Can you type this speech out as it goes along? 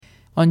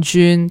on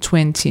June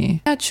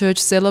 20. Our church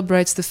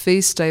celebrates the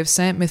feast day of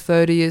Saint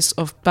Methodius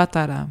of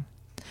Patara.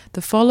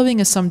 The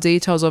following are some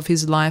details of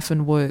his life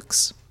and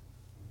works.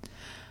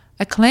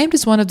 Acclaimed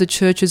as one of the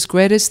Church's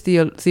greatest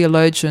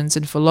theologians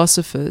and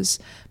philosophers,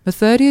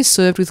 Methodius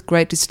served with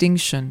great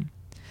distinction.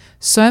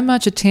 So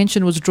much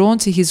attention was drawn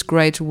to his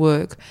great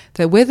work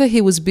that whether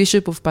he was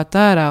Bishop of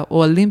Patara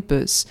or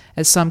Olympus,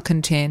 as some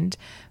contend,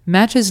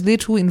 matters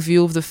little in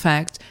view of the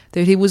fact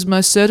that he was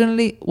most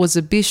certainly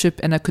a bishop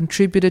and a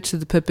contributor to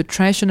the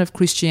perpetration of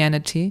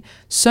Christianity,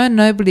 so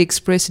nobly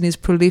expressed in his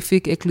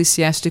prolific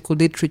ecclesiastical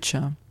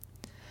literature.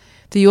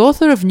 The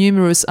author of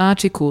numerous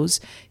articles,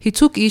 he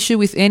took issue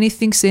with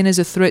anything seen as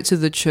a threat to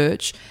the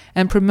Church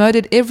and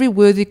promoted every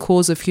worthy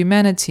cause of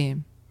humanity.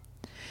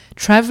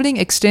 Travelling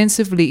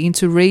extensively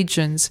into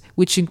regions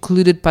which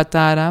included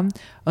Patara,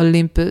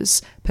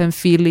 Olympus,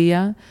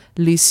 Pamphylia,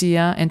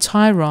 Lycia, and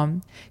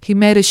Tyrone, he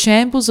made a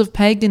shambles of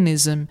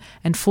paganism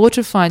and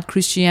fortified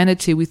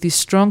Christianity with his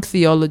strong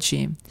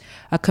theology,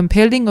 a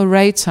compelling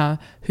orator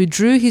who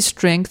drew his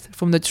strength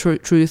from the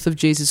truth of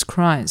Jesus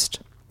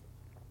Christ.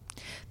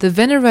 The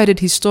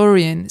venerated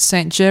historian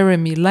St.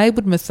 Jeremy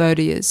labelled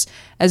Methodius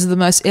as the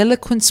most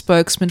eloquent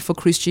spokesman for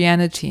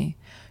Christianity,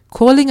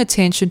 calling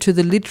attention to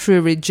the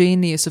literary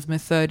genius of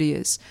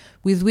Methodius,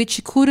 with which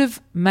he could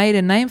have made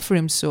a name for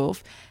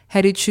himself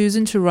had he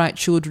chosen to write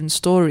children's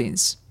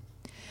stories.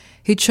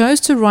 He chose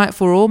to write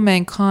for all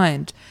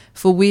mankind,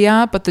 for we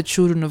are but the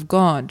children of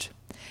God.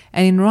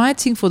 And in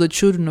writing for the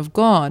children of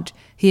God,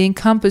 he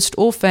encompassed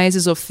all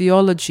phases of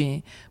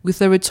theology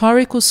with a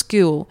rhetorical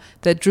skill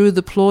that drew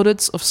the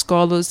plaudits of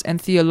scholars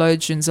and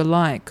theologians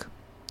alike.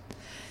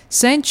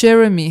 St.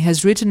 Jeremy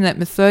has written that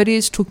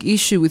Methodius took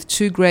issue with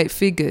two great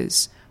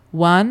figures,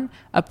 one,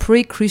 a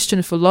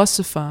pre-Christian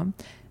philosopher,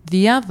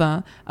 the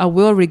other, a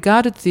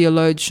well-regarded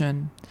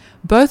theologian,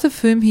 both of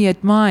whom he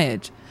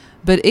admired,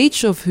 but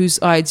each of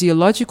whose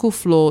ideological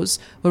flaws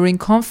were in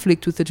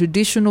conflict with the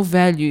traditional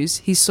values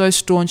he so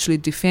staunchly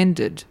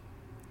defended.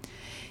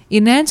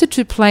 In answer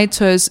to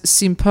Plato's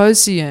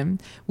Symposium,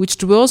 which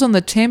dwells on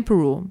the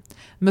temporal,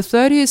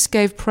 Methodius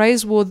gave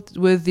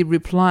praiseworthy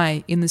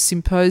reply in the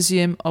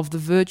Symposium of the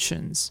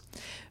Virtues,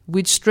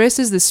 which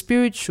stresses the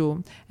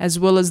spiritual as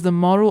well as the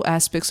moral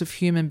aspects of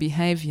human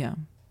behaviour.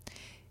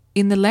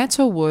 In the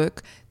latter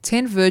work,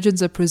 10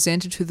 virgins are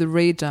presented to the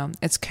reader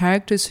as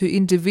characters who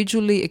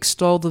individually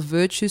extol the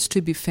virtues to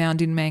be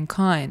found in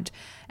mankind,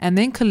 and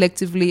then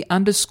collectively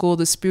underscore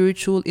the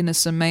spiritual in a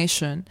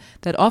summation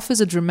that offers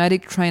a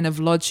dramatic train of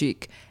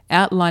logic,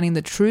 outlining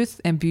the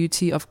truth and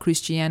beauty of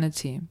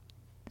Christianity.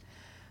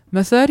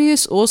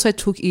 Methodius also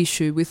took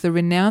issue with the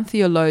renowned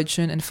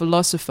theologian and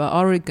philosopher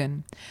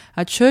Origen,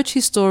 a church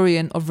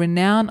historian of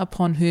renown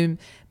upon whom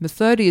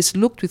Methodius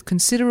looked with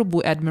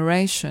considerable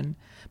admiration,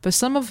 but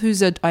some of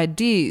whose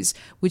ideas,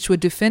 which were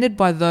defended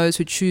by those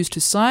who choose to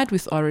side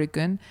with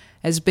Origen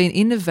as being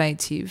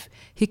innovative,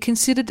 he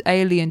considered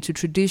alien to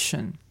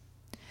tradition.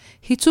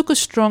 He took a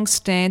strong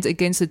stand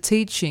against the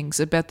teachings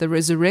about the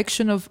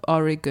resurrection of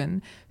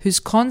Origen, whose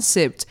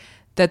concept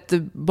that the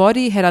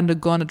body had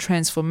undergone a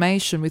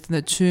transformation within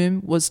the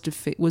tomb was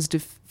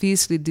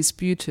fiercely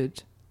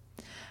disputed.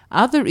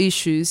 Other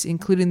issues,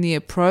 including the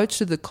approach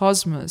to the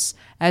cosmos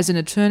as an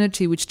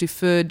eternity which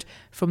differed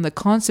from the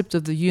concept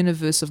of the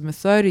universe of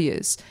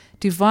Methodius,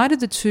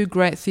 divided the two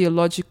great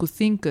theological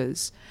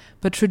thinkers,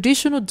 but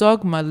traditional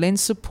dogma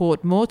lends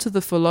support more to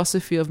the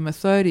philosophy of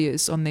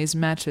Methodius on these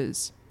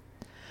matters.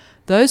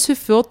 Those who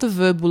felt the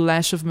verbal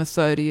lash of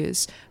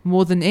Methodius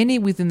more than any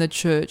within the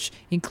church,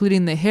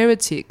 including the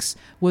heretics,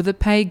 were the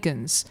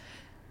pagans,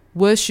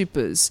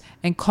 worshippers,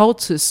 and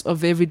cultists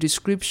of every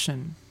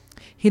description.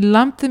 He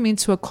lumped them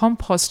into a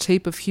compost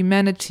heap of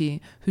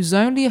humanity, whose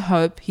only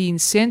hope, he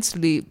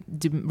incessantly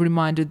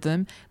reminded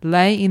them,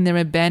 lay in their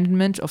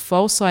abandonment of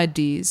false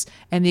ideas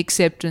and the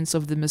acceptance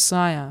of the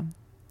Messiah.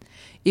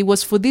 It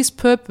was for this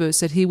purpose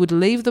that he would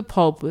leave the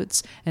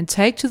pulpits and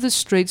take to the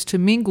streets to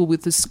mingle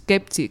with the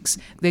skeptics,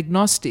 the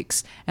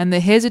agnostics, and the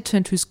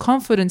hesitant whose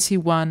confidence he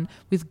won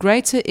with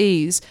greater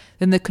ease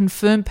than the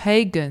confirmed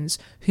pagans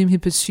whom he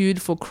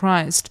pursued for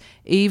Christ,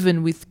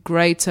 even with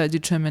greater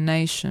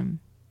determination.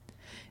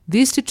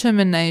 This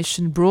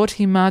determination brought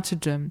him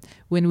martyrdom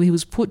when he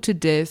was put to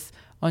death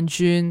on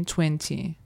June 20.